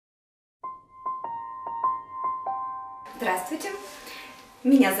Здравствуйте,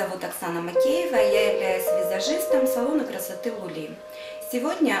 меня зовут Оксана Макеева, я являюсь визажистом салона красоты Лули.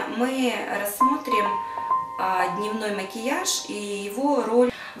 Сегодня мы рассмотрим дневной макияж и его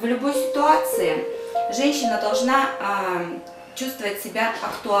роль. В любой ситуации женщина должна чувствовать себя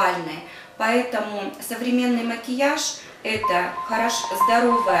актуальной, поэтому современный макияж – это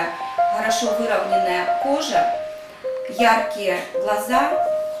здоровая, хорошо выровненная кожа, яркие глаза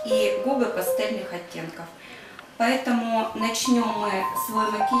и губы пастельных оттенков. Поэтому начнем мы свой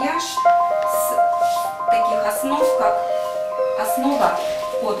макияж с таких основ, как основа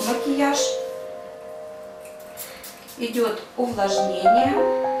под макияж. Идет увлажнение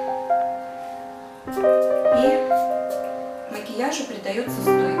и макияжу придается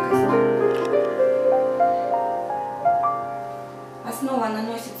стойкость. Основа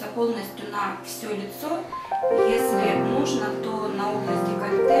наносится полностью на все лицо. Если нужно, то на область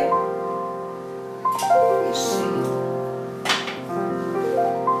декольте и шеи.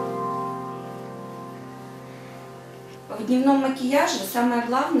 В дневном макияже самое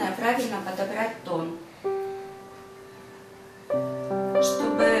главное правильно подобрать тон,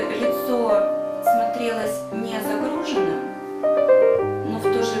 чтобы лицо смотрелось не загруженным, но в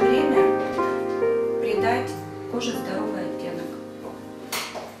то же время придать коже здоровый оттенок.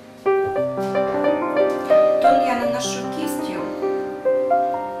 Тон я наношу кистью.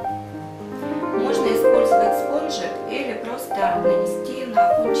 Можно использовать спонжик или просто нанести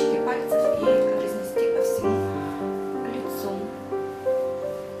на кончики пальцев и разнести по всему лицу.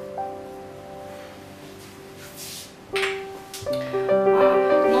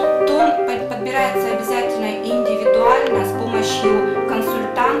 Но тон подбирается обязательно индивидуально с помощью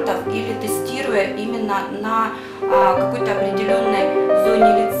консультантов или тестируя именно на какой-то определенной зоне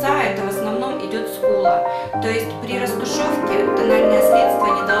лица. Это в основном идет скула. То есть при растушевке тональное средство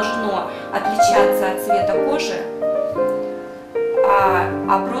не должно отличаться от цвета кожи,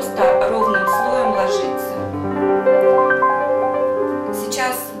 а просто ровным слоем ложиться.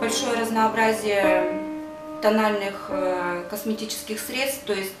 Сейчас большое разнообразие тональных косметических средств,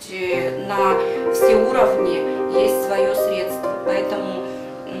 то есть на все уровни есть свое средство, поэтому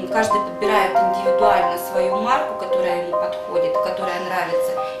каждый подбирает индивидуально свою марку, которая ему подходит, которая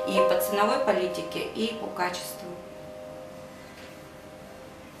нравится и по ценовой политике, и по качеству.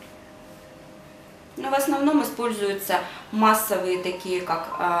 Но в основном используются массовые, такие как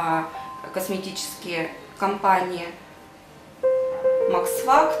косметические компании Max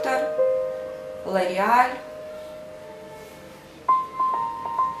Factor, L'Oréal.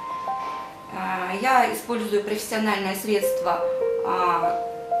 Я использую профессиональное средство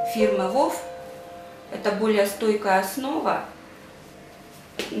фирмы Вов. Это более стойкая основа.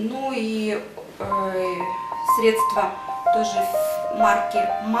 Ну и средства тоже марки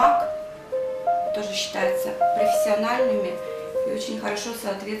MAC тоже считаются профессиональными и очень хорошо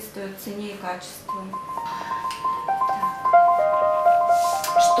соответствуют цене и качеству.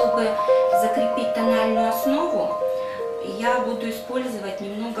 Чтобы закрепить тональную основу, я буду использовать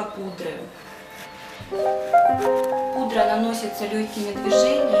немного пудры. Пудра наносится легкими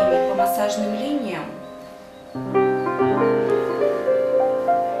движениями по массажным линиям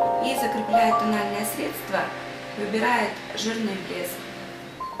и закрепляет тональное средство и убирает жирный блеск.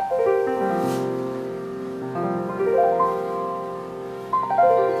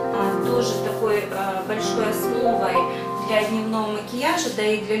 Тоже такой большой основой для дневного макияжа, да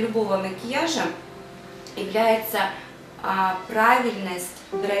и для любого макияжа является правильность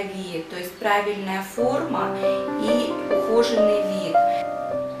бровей, то есть правильная форма и ухоженный вид.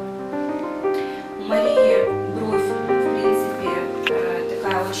 У Марии бровь, в принципе,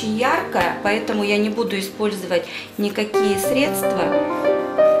 такая очень яркая, поэтому я не буду использовать никакие средства,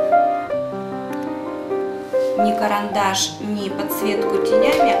 ни карандаш, ни подсветку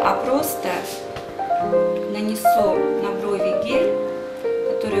тенями, а просто нанесу на брови гель,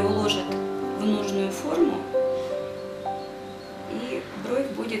 который уложит в нужную форму, и бровь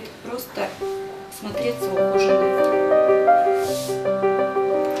будет просто смотреться ухоженной.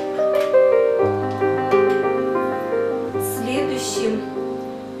 Следующим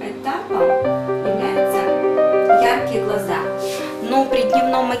этапом являются яркие глаза. Но при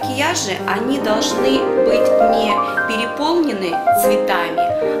дневном макияже они должны быть не переполнены цветами,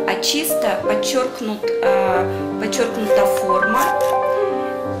 а чисто подчеркнута форма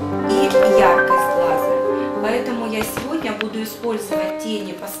и яркость глаза. Поэтому я сегодня буду использовать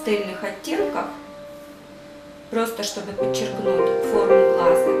тени пастельных оттенков, просто чтобы подчеркнуть форму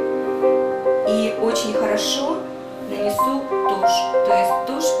глаза. И очень хорошо нанесу тушь. То есть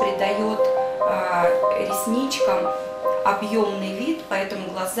тушь придает ресничкам объемный вид,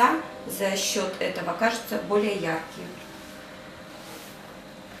 поэтому глаза за счет этого кажутся более яркие.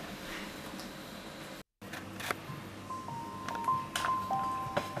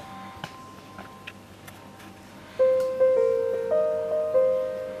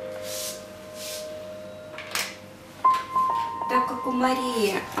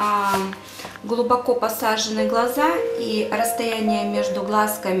 Марии глубоко посажены глаза, и расстояние между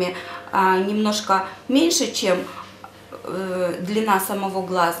глазками немножко меньше, чем длина самого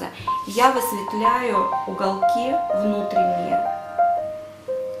глаза. Я высветляю уголки внутренние,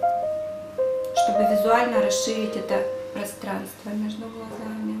 чтобы визуально расширить это пространство между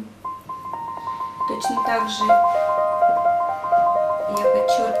глазами. Точно так же я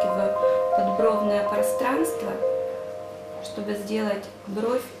подчеркиваю подбровное пространство, чтобы сделать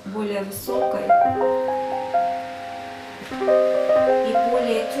бровь более высокой и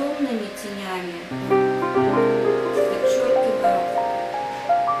более темными тенями подчеркиваю,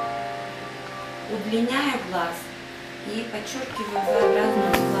 удлиняю глаз и подчеркиваю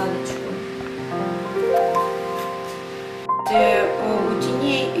V-образную складочку. У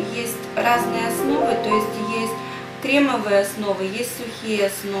теней есть разные основы, то есть есть кремовые основы, есть сухие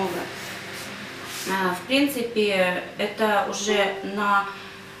основы. В принципе, это уже на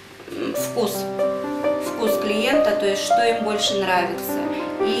вкус клиента, то есть что им больше нравится,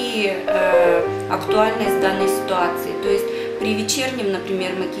 и актуальность данной ситуации. То есть при вечернем,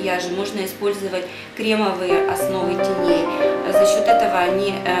 например, макияже можно использовать кремовые основы теней. За счет этого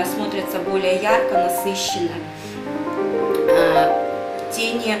они смотрятся более ярко, насыщенно.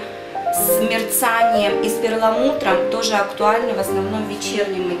 Тени с мерцанием и с перламутром тоже актуальны в основном в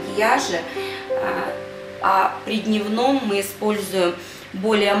вечернем макияже, а при дневном мы используем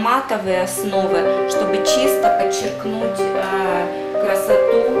более матовые основы, чтобы чисто подчеркнуть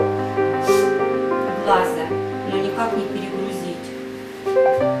красоту глаза, но никак не перегрузить.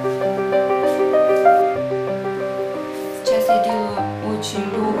 Сейчас я делаю очень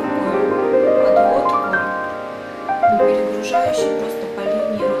легкую подводку, не перегружающую, просто по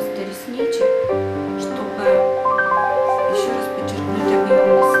линии роста ресничек, чтобы еще раз подчеркнуть объем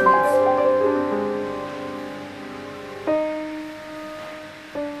ресниц.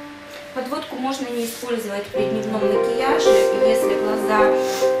 Подводку можно не использовать при дневном макияже, если глаза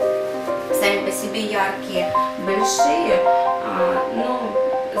сами по себе яркие, большие, но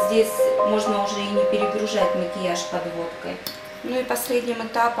здесь можно уже и не перегружать макияж подводкой. Ну и последним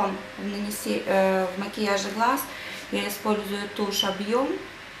этапом в макияже глаз я использую тушь объем.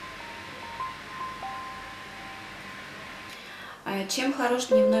 Чем хорош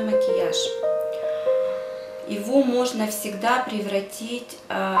дневной макияж? Его можно всегда превратить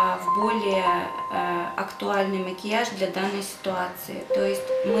в более актуальный макияж для данной ситуации. То есть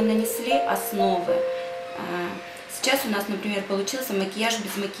мы нанесли основы. Сейчас у нас, например, получился макияж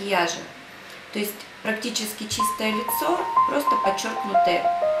без макияжа. То есть практически чистое лицо, просто подчеркнуты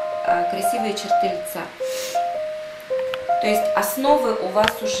красивые черты лица. То есть основы у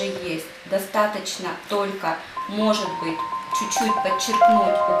вас уже есть. Достаточно только, может быть, чуть-чуть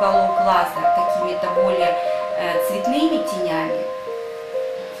подчеркнуть уголок глаза какими-то более цветными тенями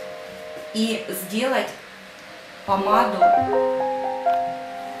и сделать помаду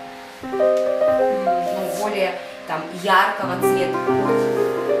более яркого цвета.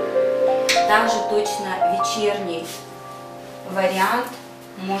 Также точно вечерний вариант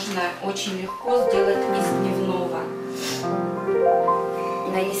можно очень легко сделать из дневного.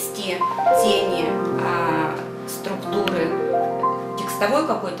 Нанести тени структуры, текстовой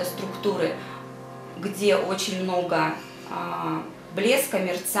какой-то структуры, где очень много блеска,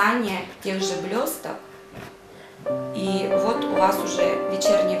 мерцания, тех же блесток. И вот у вас уже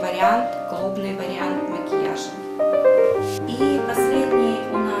вечерний вариант, клубный вариант макияжа. И последний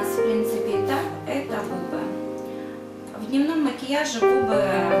у нас, в принципе, этап – это губы. В дневном макияже губы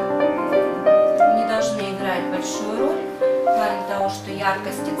не должны играть большую роль в плане того, что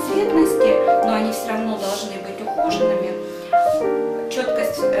яркости, цветности, но они все равно должны быть ухоженными.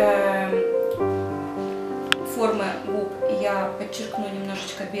 Четкость формы губ я подчеркну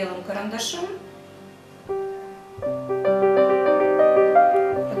немножечко белым карандашом.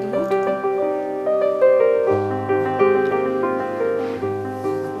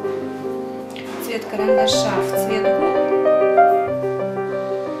 Цвет карандаша в цвет губ.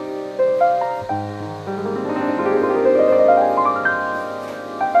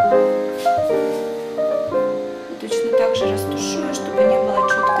 И точно так же растушую, чтобы не было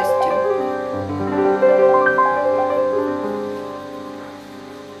четкости.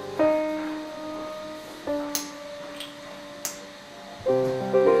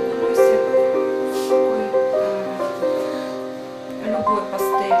 Любой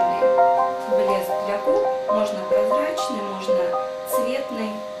пастельный блеск для губ, можно прозрачный, можно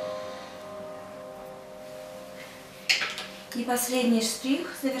цветный. И последний штрих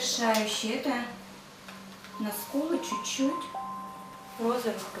завершающий — это на скулы чуть-чуть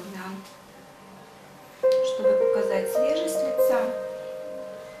розовых румян, чтобы показать свежесть лица.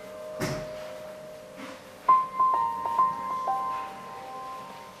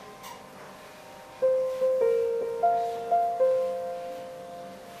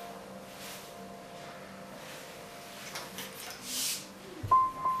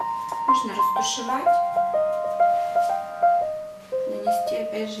 можно растушевать, нанести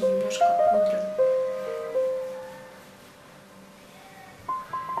опять же немножко пудры.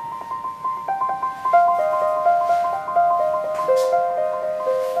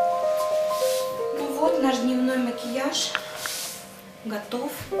 Ну вот, наш дневной макияж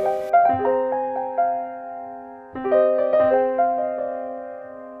готов.